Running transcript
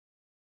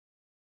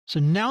So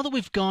now that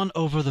we've gone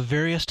over the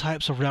various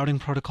types of routing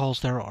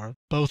protocols there are,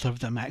 both of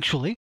them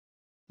actually,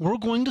 we're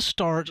going to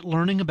start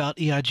learning about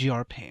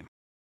EIGRP.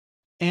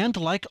 And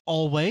like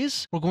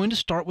always, we're going to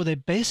start with a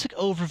basic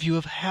overview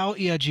of how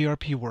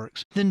EIGRP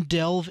works, then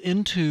delve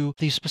into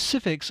the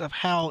specifics of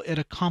how it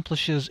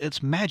accomplishes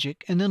its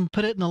magic, and then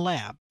put it in the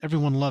lab.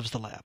 Everyone loves the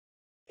lab.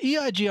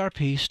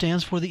 EIGRP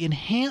stands for the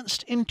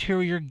Enhanced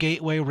Interior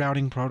Gateway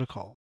Routing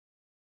Protocol.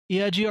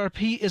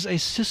 EIGRP is a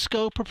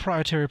Cisco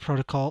proprietary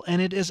protocol,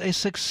 and it is a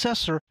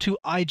successor to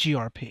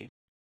IGRP,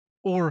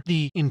 or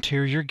the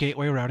Interior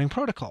Gateway Routing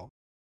Protocol.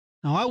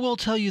 Now, I will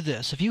tell you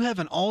this, if you have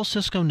an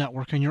all-Cisco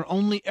network and you're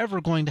only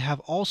ever going to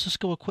have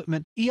all-Cisco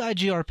equipment,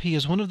 EIGRP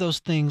is one of those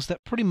things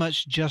that pretty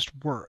much just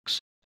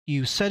works.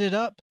 You set it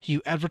up,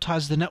 you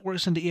advertise the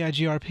networks into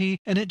EIGRP,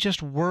 and it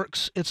just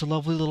works its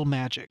lovely little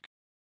magic.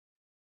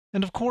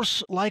 And of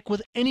course, like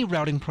with any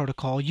routing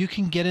protocol, you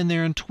can get in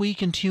there and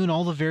tweak and tune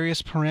all the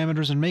various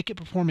parameters and make it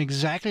perform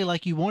exactly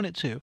like you want it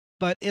to.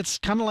 But it's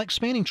kind of like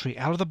Spanning Tree.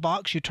 Out of the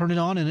box, you turn it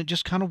on and it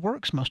just kind of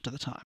works most of the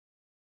time.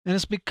 And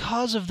it's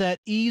because of that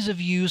ease of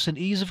use and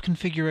ease of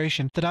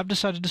configuration that I've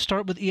decided to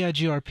start with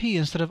EIGRP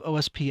instead of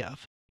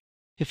OSPF.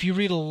 If you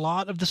read a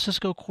lot of the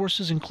Cisco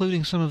courses,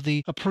 including some of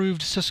the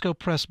approved Cisco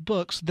Press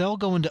books, they'll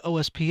go into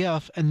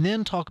OSPF and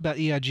then talk about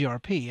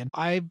EIGRP. And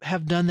I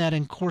have done that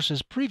in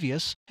courses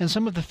previous, and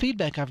some of the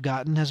feedback I've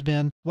gotten has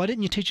been, why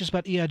didn't you teach us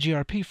about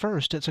EIGRP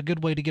first? It's a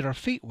good way to get our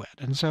feet wet.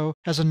 And so,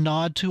 as a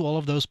nod to all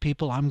of those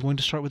people, I'm going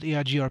to start with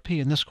EIGRP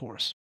in this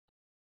course.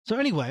 So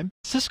anyway,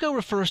 Cisco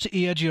refers to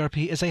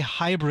EIGRP as a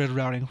hybrid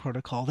routing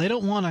protocol. They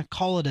don't want to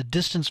call it a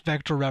distance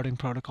vector routing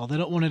protocol. They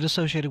don't want it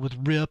associated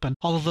with RIP and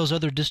all of those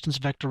other distance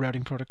vector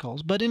routing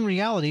protocols. But in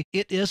reality,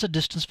 it is a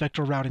distance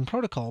vector routing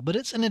protocol, but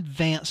it's an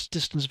advanced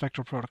distance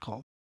vector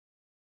protocol.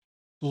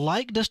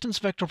 Like distance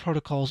vector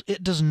protocols,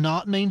 it does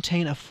not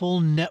maintain a full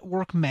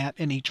network map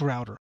in each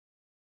router.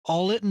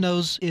 All it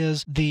knows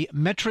is the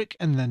metric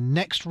and the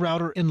next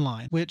router in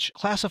line, which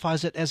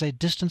classifies it as a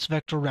distance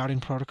vector routing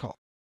protocol.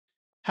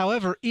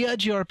 However,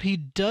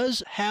 EIGRP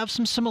does have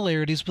some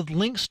similarities with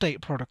link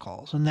state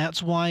protocols, and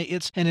that's why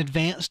it's an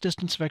advanced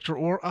distance vector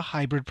or a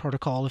hybrid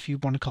protocol, if you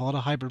want to call it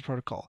a hybrid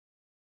protocol.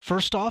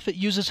 First off, it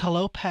uses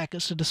hello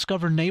packets to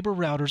discover neighbor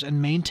routers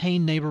and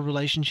maintain neighbor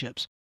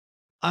relationships.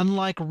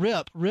 Unlike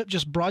RIP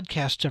just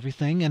broadcasts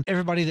everything, and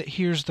everybody that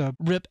hears the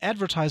RIP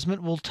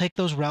advertisement will take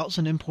those routes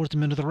and import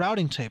them into the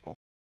routing table.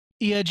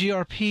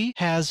 EIGRP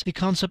has the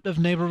concept of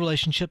neighbor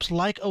relationships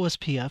like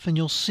OSPF, and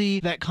you'll see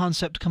that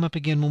concept come up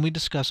again when we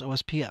discuss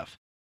OSPF.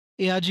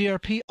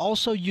 EIGRP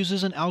also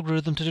uses an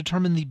algorithm to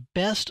determine the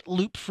best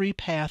loop-free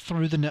path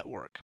through the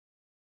network.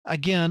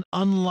 Again,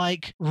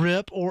 unlike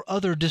RIP or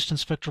other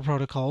distance vector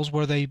protocols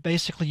where they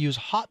basically use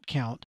hop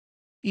count,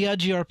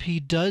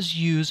 EIGRP does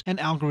use an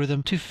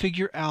algorithm to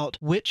figure out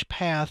which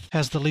path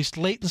has the least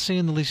latency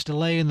and the least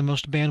delay and the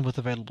most bandwidth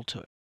available to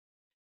it.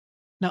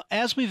 Now,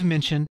 as we've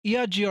mentioned,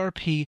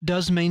 EIGRP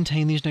does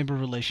maintain these neighbor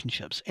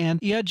relationships,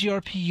 and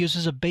EIGRP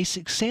uses a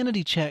basic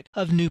sanity check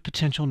of new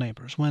potential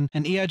neighbors. When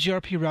an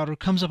EIGRP router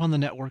comes up on the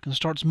network and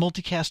starts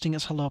multicasting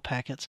its hello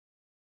packets,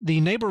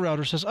 the neighbor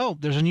router says, oh,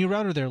 there's a new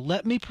router there.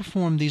 Let me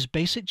perform these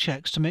basic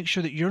checks to make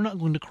sure that you're not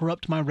going to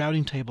corrupt my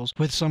routing tables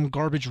with some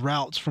garbage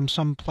routes from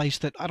some place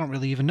that I don't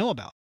really even know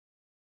about.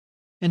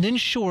 And in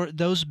short,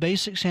 those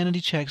basic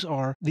sanity checks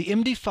are the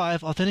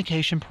MD5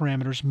 authentication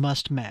parameters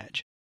must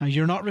match. Now,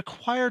 you're not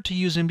required to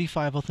use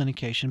MD5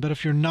 authentication, but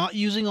if you're not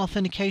using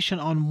authentication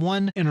on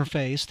one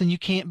interface, then you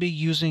can't be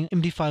using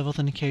MD5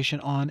 authentication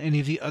on any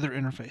of the other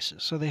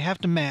interfaces. So they have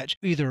to match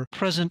either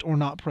present or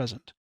not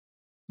present.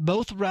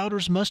 Both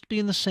routers must be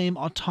in the same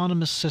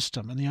autonomous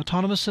system, and the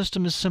autonomous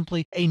system is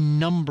simply a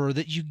number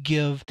that you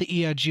give the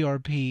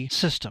EIGRP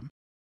system.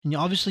 And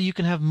obviously you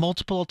can have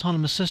multiple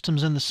autonomous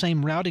systems in the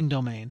same routing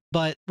domain,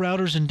 but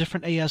routers in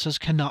different ASs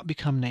cannot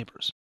become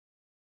neighbors.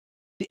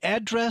 The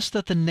address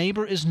that the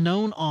neighbor is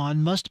known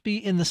on must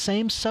be in the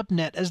same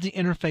subnet as the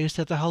interface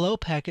that the hello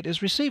packet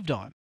is received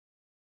on.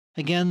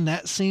 Again,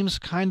 that seems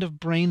kind of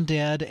brain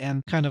dead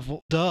and kind of,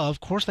 duh, of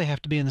course they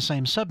have to be in the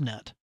same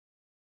subnet.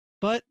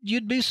 But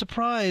you'd be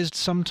surprised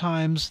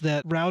sometimes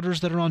that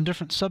routers that are on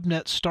different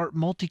subnets start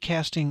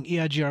multicasting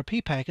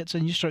EIGRP packets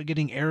and you start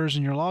getting errors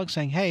in your log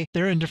saying, hey,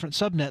 they're in different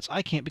subnets,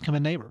 I can't become a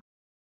neighbor.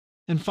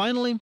 And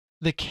finally,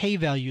 the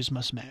K-values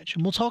must match.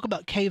 And we'll talk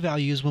about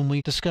K-values when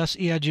we discuss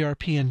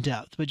EIGRP in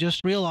depth, but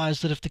just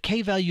realize that if the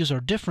K-values are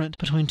different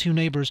between two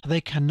neighbors,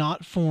 they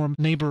cannot form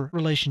neighbor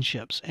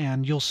relationships,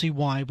 and you'll see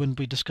why when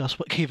we discuss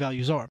what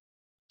K-values are.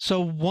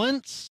 So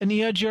once an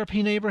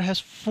EIGRP neighbor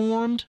has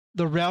formed,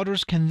 the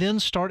routers can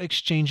then start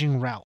exchanging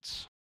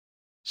routes.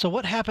 So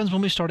what happens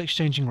when we start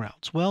exchanging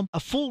routes? Well, a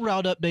full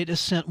route update is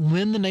sent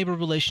when the neighbor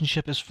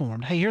relationship is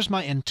formed. Hey, here's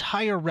my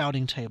entire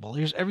routing table.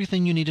 Here's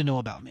everything you need to know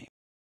about me.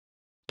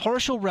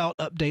 Partial route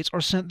updates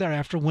are sent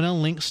thereafter when a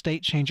link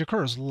state change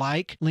occurs,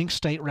 like link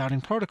state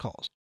routing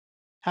protocols.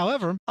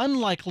 However,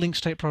 unlike link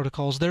state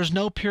protocols, there's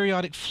no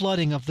periodic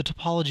flooding of the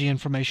topology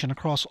information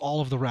across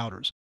all of the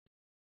routers.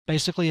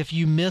 Basically, if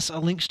you miss a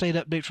link state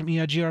update from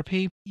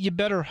EIGRP, you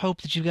better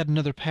hope that you've got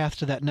another path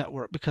to that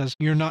network because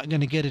you're not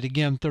going to get it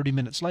again 30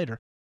 minutes later.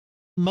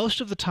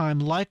 Most of the time,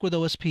 like with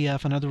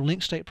OSPF and other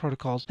link state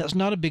protocols, that's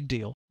not a big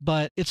deal,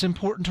 but it's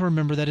important to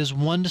remember that is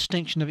one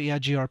distinction of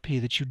EIGRP,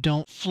 that you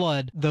don't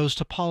flood those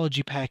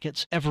topology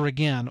packets ever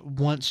again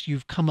once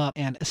you've come up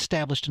and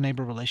established a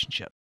neighbor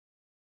relationship.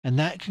 And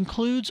that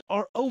concludes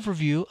our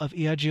overview of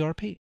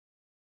EIGRP.